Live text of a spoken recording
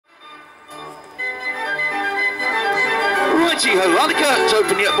Righty-ho, are the curtains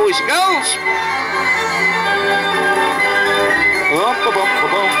open yet, boys and girls?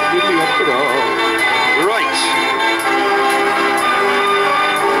 Right.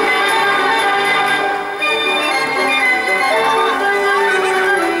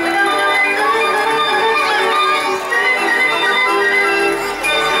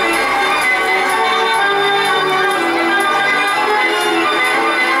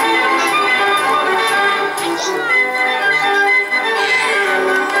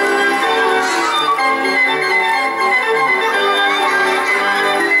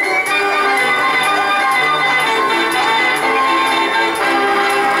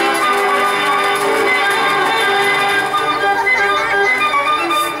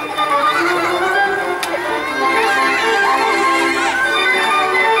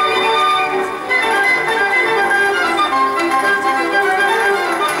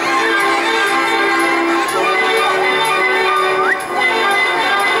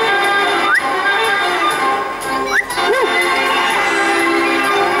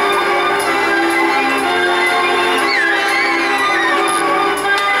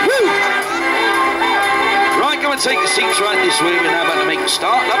 Take the seats right this way. We're now about to make a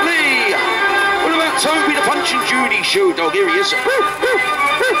start. Lovely. What about Toby, the Punch and Judy show dog? Here he is.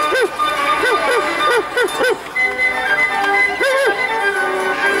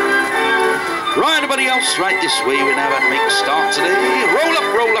 Right, everybody else, right this way. We're now about to make a start today. Roll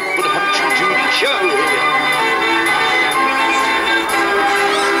up for the Punch and Judy show.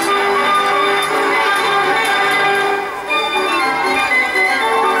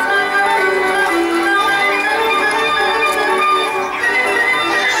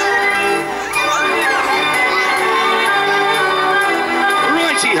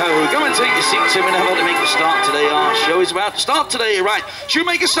 Go and take your seats and we're about to make a start today. Our show is about to start today, right? Should we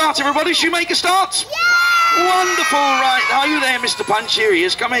make a start, everybody? Should we make a start? Yeah! Wonderful, right. Are you there, Mr. Punch? Here he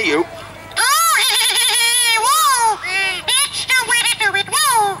is. Come here, you. Oh, whoa! That's the way to do it,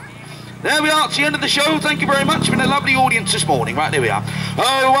 whoa! There we are, it's the end of the show. Thank you very much. Been a lovely audience this morning. Right, there we are.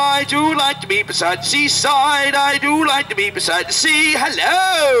 Oh, I do like to be beside the seaside. I do like to be beside the sea.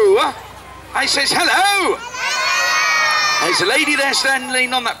 Hello! I says hello! There's a lady there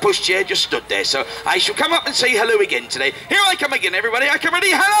standing on that pushchair, just stood there, so I shall come up and say hello again today. Here I come again, everybody. I come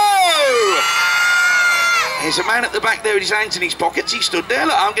ready. Hello! There's a man at the back there with his hands in his pockets. He stood there.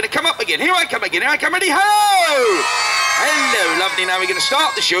 Look, I'm going to come up again. Here I come again. Here I come ready. Hello! Hello, lovely. Now we're going to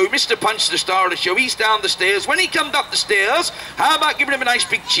start the show. Mr. Punch, the star of the show, he's down the stairs. When he comes up the stairs, how about giving him a nice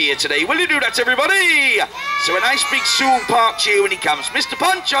big cheer today? Will you do that, everybody? So a nice big Soul Park cheer when he comes. Mr.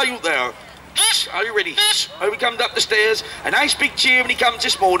 Punch, are you there? Are you ready? Oh, he comes up the stairs. A nice big cheer when he comes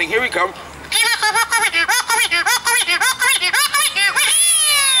this morning. Here we come.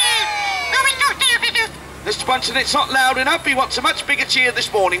 Mr. Bunsen, it's not loud enough. He wants a much bigger cheer this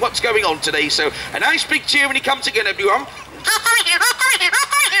morning. What's going on today? So, a nice big cheer when he comes again, everyone.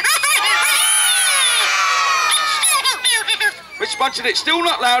 Mr. Bunsen, it's still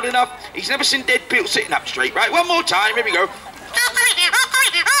not loud enough. He's never seen dead people sitting up straight. Right, one more time. Here we go.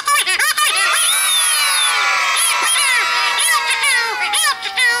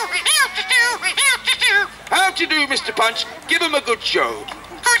 How'd you do, Mr. Punch? Give him a good show.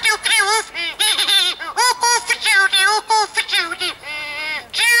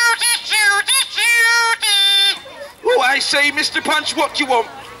 Oh, I say, Mr. Punch, what do you want?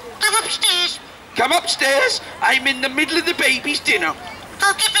 Come upstairs. Come upstairs? I'm in the middle of the baby's dinner.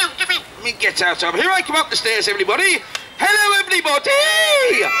 Oh, get out of it. Let me get out of here. I come up the stairs, everybody. Hello, everybody.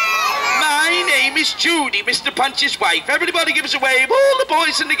 My name is Judy, Mr. Punch's wife. Everybody give us a wave. All the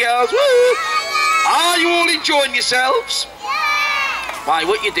boys and the girls. Woo! Are you all enjoying yourselves? Yeah. Why,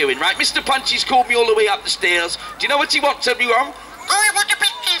 what you doing? Right, Mr. Punch has called me all the way up the stairs. Do you know what he wants, everyone? Oh, I want a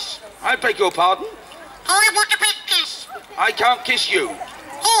big kiss. I beg your pardon? Oh, I want a big kiss. I can't kiss you.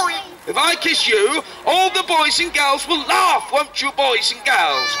 Oh. If I kiss you, all the boys and girls will laugh, won't you, boys and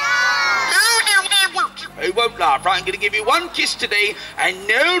girls? No, they won't. They won't laugh. Right, I'm going to give you one kiss today and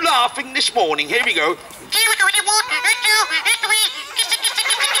no laughing this morning. Here we go. Here we go. 1, 2, 3.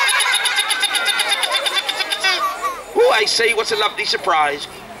 Oh, I say, what a lovely surprise.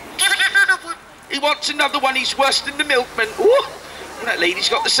 Give it another one. He wants another one. He's worse than the milkman. Oh, that lady's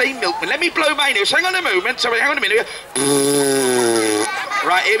got the same milkman. Let me blow my nose. Hang on a moment. Sorry, hang on a minute.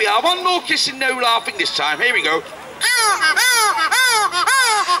 Right, here we are. One more kiss and no laughing this time. Here we go.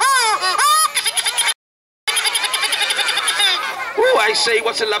 Oh, I say,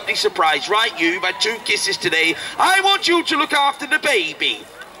 what a lovely surprise. Right, you've had 2 kisses today. I want you to look after the baby.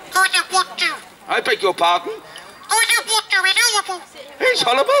 Oh, you want to? I beg your pardon? Oh, you want to? He's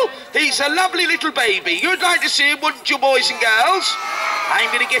horrible. He's a lovely little baby. You'd like to see him, wouldn't you, boys and girls? I'm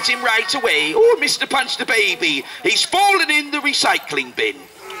going to get him right away. Oh, Mr. Punch the baby. He's fallen in the recycling bin.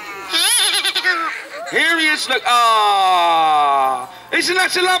 Here he is, look. Ah, isn't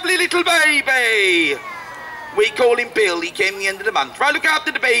that a lovely little baby? We call him Bill. He came the end of the month. Right, look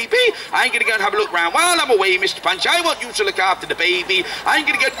after the baby. I'm going to go and have a look round. While I'm away, Mr. Punch, I want you to look after the baby. I'm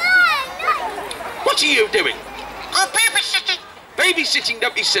going to go... What are you doing? Oh, babysitting. Babysitting,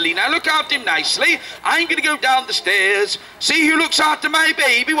 don't be silly. Now look after him nicely. I'm going to go down the stairs. See who looks after my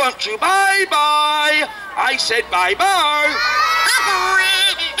baby, won't you? Bye-bye. I said bye-bye.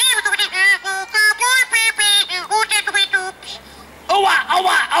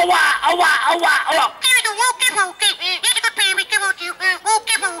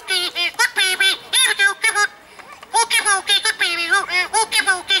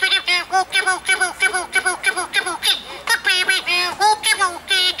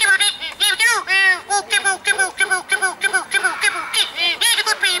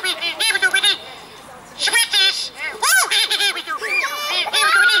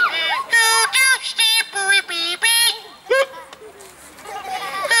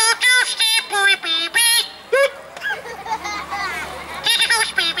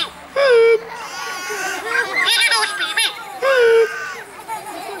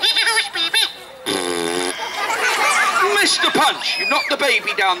 Oh, Mr. Punch, you knocked the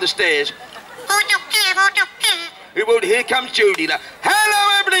baby down the stairs. Here comes Judy.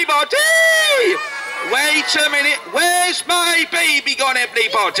 Hello, everybody! Wait a minute. Where's my baby gone,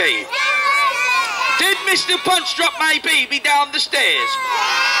 everybody? Did Mr. Punch drop my baby down the stairs?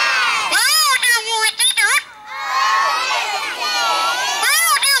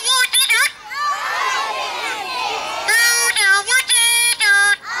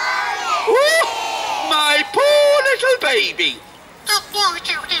 My poor little baby.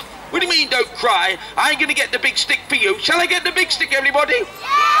 What do you mean, don't cry? I'm going to get the big stick for you. Shall I get the big stick, everybody?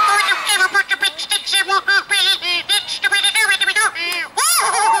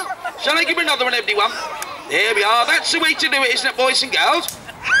 Shall I give another one, everyone? There we are. That's the way to do it, isn't it, boys and girls?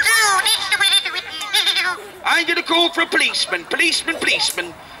 I'm going to call for a policeman.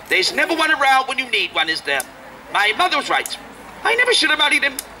 Policeman. There's never one around when you need one, is there? My mother was right. I never should have married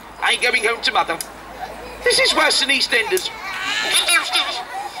him. I'm going home to mother. This is worse than EastEnders.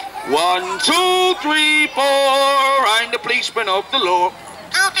 1, 2, 3, 4. I'm the policeman of the law.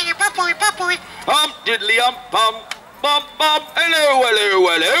 Diddly bum.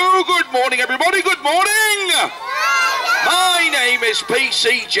 Hello. Good morning, everybody. Good morning. My name is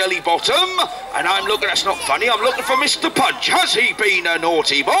PC Jellybottom, and I'm looking. That's not funny. I'm looking for Mr. Punch. Has he been a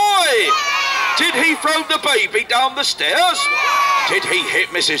naughty boy? Did he throw the baby down the stairs? Did he hit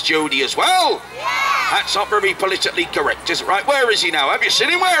Mrs. Judy as well? That's not very politically correct, is it? Right, where is he now? Have you seen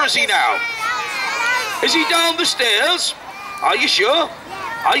him? Where is he now? Is he down the stairs? Are you sure?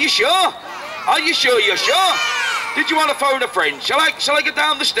 Are you sure? Are you sure you're sure? Did you want to phone a friend? Shall I get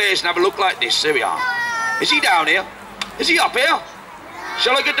down the stairs and have a look like this? Here we are. Is he down here? Is he up here?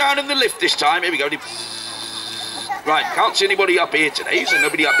 Shall I get down in the lift this time? Here we go. Right, can't see anybody up here today. So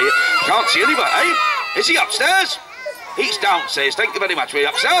nobody up here. Can't see anybody, eh? Is he upstairs? He's downstairs. Thank you very much. We're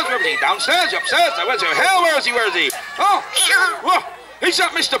upstairs. Where is he? Downstairs? Upstairs? Now, where's he? Hell, where is he? Where is he? Oh! Whoa. Is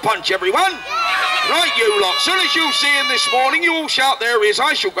that Mr. Punch, everyone? Right, you lot. As soon as you see him this morning, you all shout, there he is.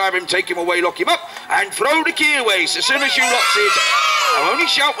 I shall grab him, take him away, lock him up, and throw the key away. So as soon as you lot see it, I'll only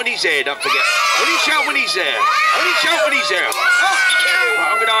shout when he's there, don't forget. Only shout when he's there. Only shout when he's there. Oh. Right,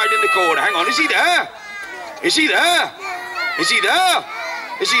 I'm going to hide in the corner. Hang on. Is he there? Is he there? Is he there?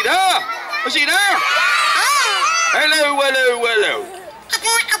 Is he there? Is he there? Hello.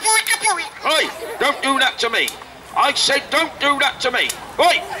 Oi, don't do that to me. I said don't do that to me.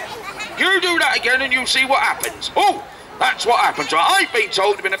 Oi, you do that again and you'll see what happens. Oh, that's what happens. Right, I've been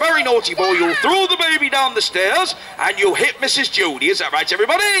told you've been a very naughty boy. You'll throw the baby down the stairs and you'll hit Mrs. Judy. Is that right,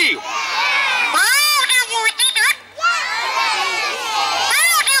 everybody?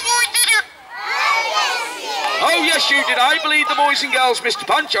 Oh, yes, you did. I believe the boys and girls, Mr.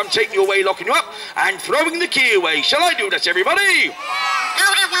 Punch. I'm taking you away, locking you up, and throwing the key away. Shall I do that, everybody?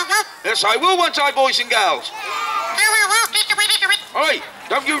 Yes, I will, won't I, boys and girls? Oi,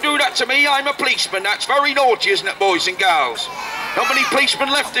 don't you do that to me. I'm a policeman. That's very naughty, isn't it, boys and girls? Not many policemen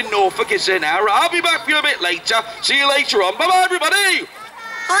left in Norfolk, is there now? I'll be back for you a bit later. See you later on. Bye-bye, everybody.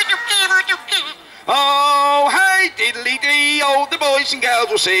 Oh, hey, diddly-dee, oh, the boys and girls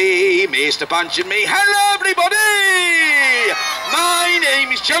will see Mr. Punch and me. Hello, everybody! My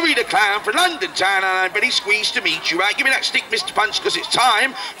name is Joey the Clown from London Town, and I'm very squeezed to meet you. Right, give me that stick, Mr. Punch, because it's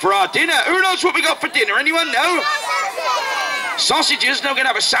time for our dinner. Who knows what we got for dinner? Anyone know? Sausages, no, we're going to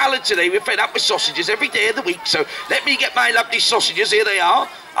have a salad today. We're fed up with sausages every day of the week. So let me get my lovely sausages. Here they are.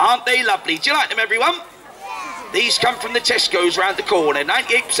 Aren't they lovely? Do you like them, everyone? These come from the Tesco's round the corner.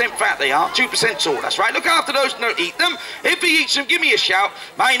 98% fat they are, 2% sawdust, right? Look after those and don't eat them. If he eats them, give me a shout.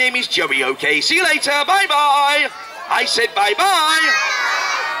 My name is Joey, okay? See you later. Bye-bye. I said bye-bye.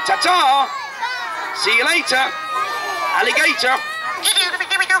 Ta-ta. See you later. Alligator.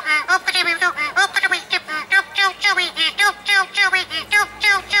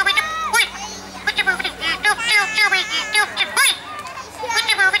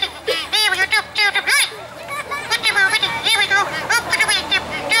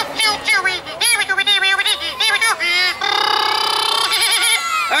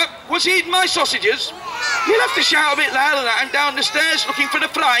 Was he eating my sausages? You'll have to shout a bit louder than that. I'm down the stairs looking for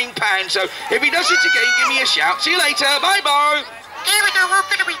the frying pan, so if he does it again, give me a shout. See you later. Bye-bye.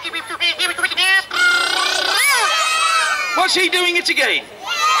 What's he doing it again?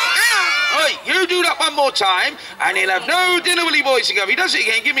 Right, you do that one more time, and he'll have no dinner, will he, boys and girls? If he does it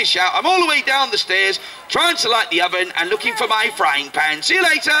again, give me a shout. I'm all the way down the stairs, trying to light the oven and looking for my frying pan. See you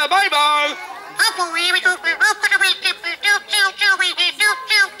later. Bye-bye.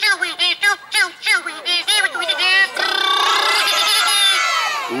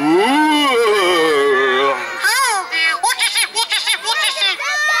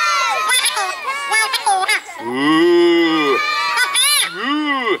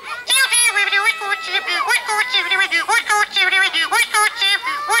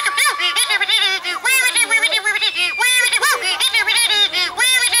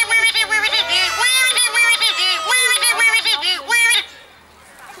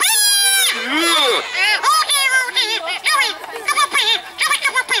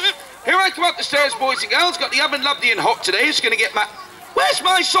 Here I come up the stairs, boys and girls. Got the oven lovely and hot today. It's going to get my... Where's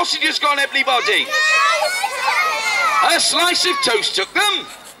my sausages gone, everybody? A slice of toast took them.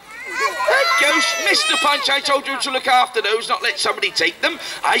 There goes Mr. Punch. I told you to look after those, not let somebody take them.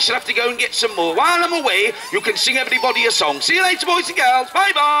 I shall have to go and get some more. While I'm away, you can sing everybody a song. See you later, boys and girls.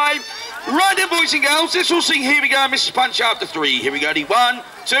 Bye-bye. Right then, boys and girls. Let's all sing Here We Go, Mr. Punch after 3. Here we go. 1,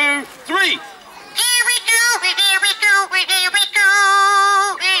 2, 3. Here we go, here we go, here we go,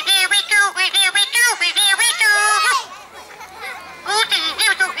 here we go, here we go, here we go. Okay,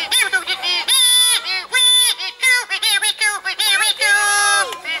 here we go, here we go, here we go, here we go, here we go.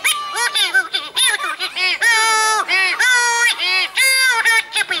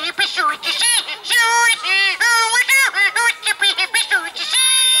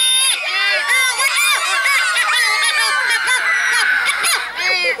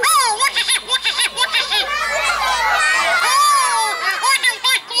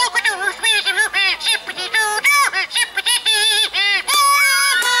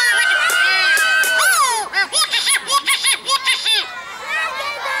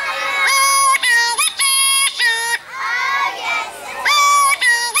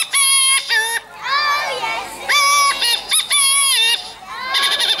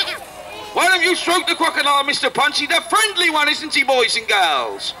 Stroke the crocodile, Mr. Punch. He's a friendly one, isn't he, boys and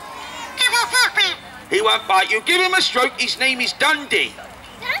girls? He won't bite you. Give him a stroke. His name is Dundee.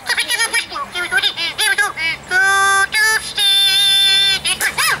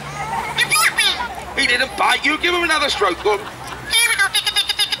 He didn't bite you. Give him another stroke. Go on.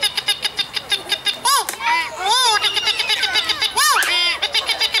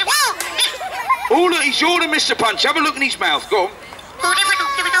 Oh, look, he's yawning, Mr. Punch. Have a look in his mouth. Go on.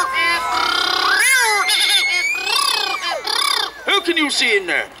 Who can you see in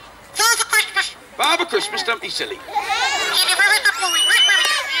there? Father Christmas. Father Christmas, don't be silly.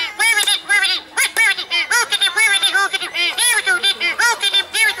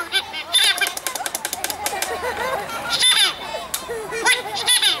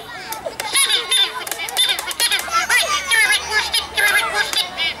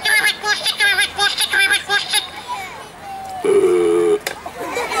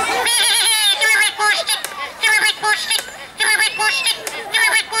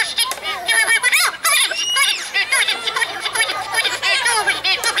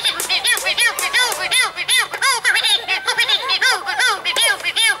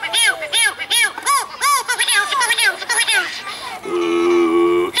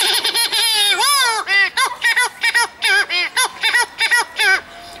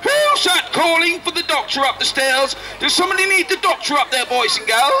 Up the stairs. Does somebody need the doctor up there, boys and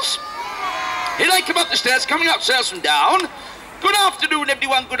girls? Here they come up the stairs, coming upstairs from down. Good afternoon,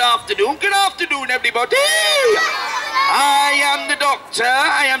 everyone. Good afternoon. Good afternoon, everybody. I am the doctor.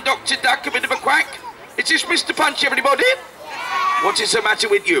 I am Dr. Duck, a bit of a quack. Is this Mr. Punch, everybody? What is the matter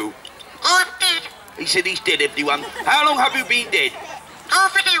with you? I'm dead. He said he's dead, everyone. How long have you been dead?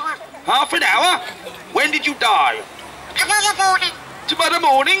 Half an hour. Half an hour? When did you die? Tomorrow morning. Tomorrow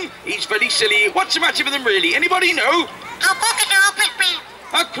morning? He's very silly. What's the matter with him, really? Anybody know? A crocodile bit me.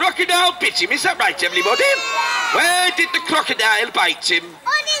 A crocodile bit him, is that right, everybody? Where did the crocodile bite him?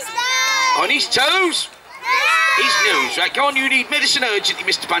 On his nose. On his toes? His nose. Right, go on, you need medicine urgently,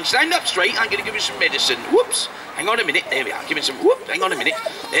 Mr. Punch. Stand up straight, I'm going to give you some medicine. Whoops. Hang on a minute. There we are. Give him some... Whoop. Hang on a minute.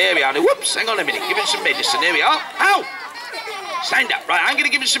 There we are. Now, whoops. Hang on a minute. Give him some medicine. There we are. Ow! Stand up. Right, I'm going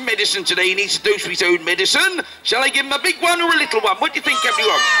to give him some medicine today. He needs to dose with his own medicine. Shall I give him a big one or a little one? What do you think,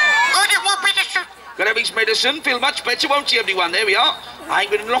 everyone? Only one medicine. Gonna have his medicine. Feel much better, won't he, everyone? There we are. I'm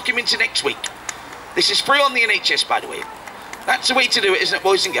going to lock him into next week. This is free on the NHS, by the way. That's the way to do it, isn't it,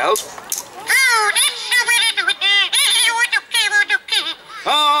 boys and girls? Oh, that's the way to do it.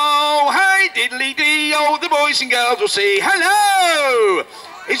 Oh, hey, diddly-dee. Oh, the boys and girls will say hello.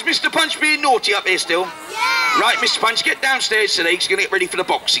 Is Mr. Punch being naughty up here still? Yeah. Right, Mr. Punch, get downstairs today. He's going to get ready for the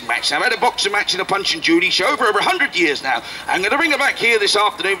boxing match. Now, I've had a boxing match in the Punch and Judy show for over 100 years now. I'm going to bring her back here this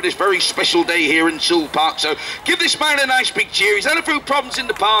afternoon for this very special day here in Sewell Park. So give this man a nice big cheer. He's had a few problems in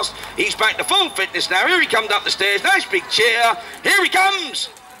the past. He's back to full fitness now. Here he comes up the stairs. Nice big cheer. Here he comes.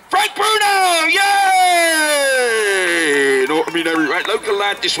 Frank Bruno! Yay! No, I mean, right, local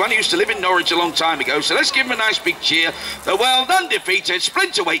lad, this one. He used to live in Norwich a long time ago, so let's give him a nice big cheer. The world undefeated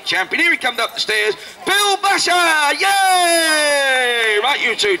splinterweight champion. Here he comes up the stairs. Bill Basher! Yay! Right,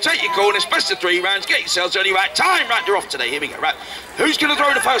 you two, take your corners, best of 3 rounds, get yourselves ready. Right, time, right, they're off today. Here we go, right. Who's going to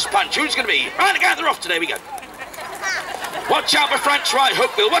throw the first punch? Who's going to be? Right, again, they're off today. We go. Watch out for Frank's right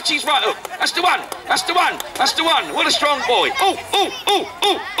hook, Bill. Watch his right hook. That's the one. That's the one. That's the one. What a strong boy. Oh, oh, oh,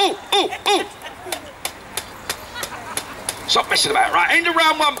 oh, oh, oh, oh. Stop messing about. Right, end of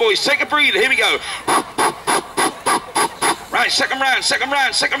round 1, boys. Take a breather. Here we go. Right, second round, second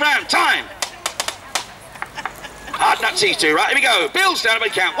round, second round. Time. Hard nuts these two. Right, here we go. Bill's down at my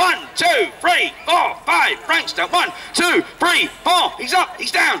count. 1, 2, 3, 4, 5. Frank's down. 1, 2, 3, 4. He's up.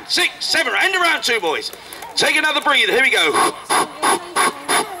 He's down. 6, 7. End of round 2, boys. Take another breather. Here we go.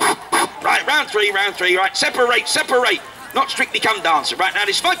 Right, round 3, right. Separate, separate. Not strictly come dancing. Right, now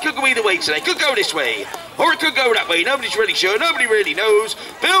this fight could go either way today. Could go this way, or it could go that way. Nobody's really sure. Nobody really knows.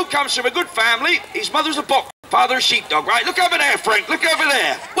 Bill comes from a good family. His mother's a boxer, father a sheepdog. Right, look over there, Frank. Look over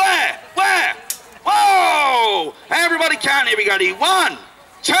there. Where? Where? Whoa! Everybody count. Here we go. 1,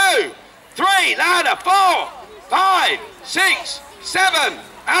 2, 3. Louder. 4, 5, 6, 7,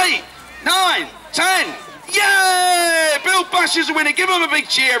 8, 9, 10. Yay! Bill Basher's a winner. Give him a big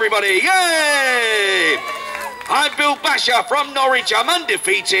cheer, everybody. Yay! I'm Bill Basher from Norwich. I'm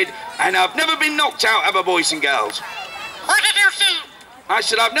undefeated, and I've never been knocked out ever, boys and girls. What did you say? I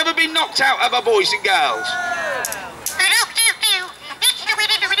said I've never been knocked out ever, boys and girls.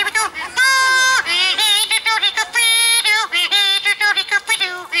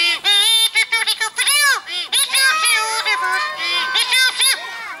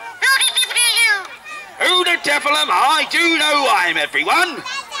 Who the devil am I? Do you know who I am, everyone?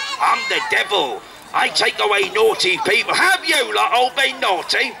 I'm the devil. I take away naughty people. Have you lot all been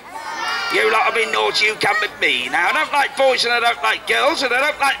naughty? You lot have been naughty, you come with me. Now, I don't like boys and I don't like girls and I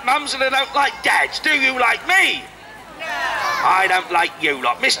don't like mums and I don't like dads. Do you like me? No. I don't like you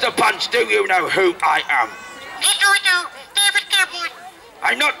lot. Mr. Punch, do you know who I am? Yes, I do. David Cameron.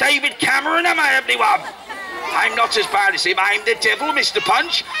 I'm not David Cameron, am I, everyone? I'm not as bad as him. I'm the devil, Mr.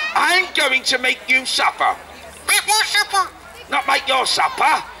 Punch. I'm going to make you suffer. Make what supper? Not make your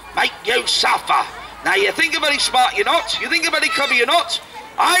supper. Make you suffer. Now, you think I'm very smart, you're not. You think I'm very clever, you're not.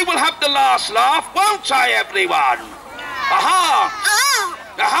 I will have the last laugh, won't I, everyone? Aha! Oh!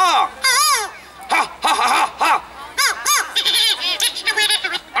 Aha! Oh! Ha, ha, ha, ha, ha! It's the way to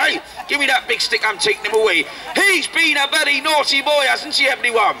do it. Hey, give me that big stick, I'm taking him away. He's been a very naughty boy, hasn't he,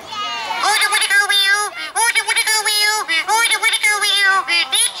 everyone? Oh, the way to go with you. Oh, the way to go with you. Oh, the way to go with you.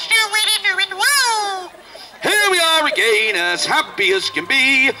 It's the way to do it. Whoa! Here we are again, as happy as can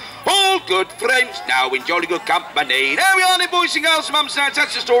be. All good friends, now in jolly good company. There we are, then, boys and girls, mums and dads.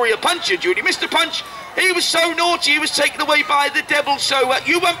 That's the story of Punch and Judy. Mr. Punch, he was so naughty, he was taken away by the devil. So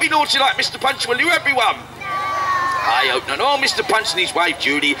you won't be naughty like Mr. Punch, will you, everyone? I hope not. Oh, Mr. Punch and his wife,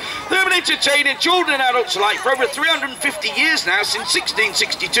 Judy, they've been entertaining children and adults alike for over 350 years now, since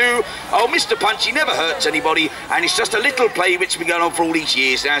 1662. Oh, Mr. Punch, he never hurts anybody, and it's just a little play which has been going on for all these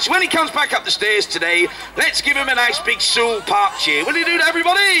years now. So when he comes back up the stairs today, let's give him a nice big Sewell Park cheer. Will you do that,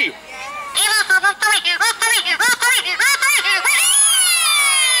 everybody?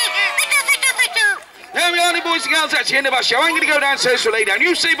 There we are, the boys and girls. That's the end of our show. I'm going to go downstairs to lay down.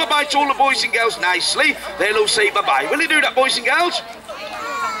 You say bye-bye to all the boys and girls nicely. They'll all say bye-bye. Will you do that, boys and girls?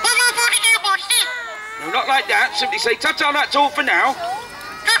 Bye-bye, boys and girls. No, not like that. Simply say, ta-ta, that's all for now.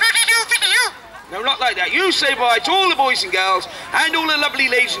 No, not like that. You say bye to all the boys and girls and all the lovely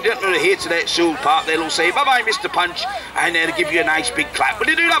ladies and gentlemen who are here today at Sewell Park. They'll all say bye-bye, Mr. Punch, and they'll give you a nice big clap.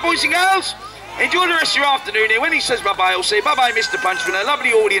 Will you do that, boys and girls? Enjoy the rest of your afternoon here. When he says bye-bye, I'll say bye-bye, Mr. Punch, for a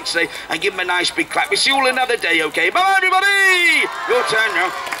lovely audience today, and give him a nice big clap. We'll see you all another day, okay? Bye-bye, everybody! Your turn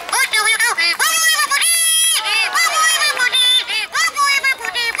now.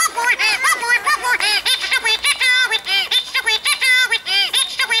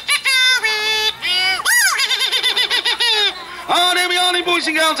 Oh, there we are, then, boys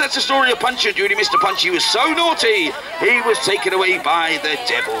and girls. That's the story of Punch and Judy. Mr. Punch, he was so naughty, he was taken away by the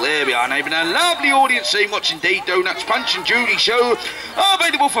devil. There we are, now. Even a lovely audience saying watching Dave Doughnut's Punch and Judy show,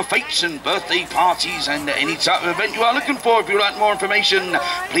 available for fetes and birthday parties and any type of event you are looking for. If you'd like more information,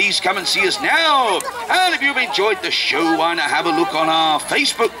 please come and see us now. And if you've enjoyed the show, why not have a look on our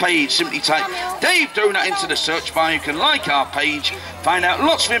Facebook page? Simply type Dave Doughnut into the search bar. You can like our page, find out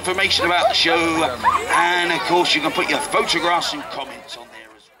lots of information about the show, and of course you can put your photographs and comments on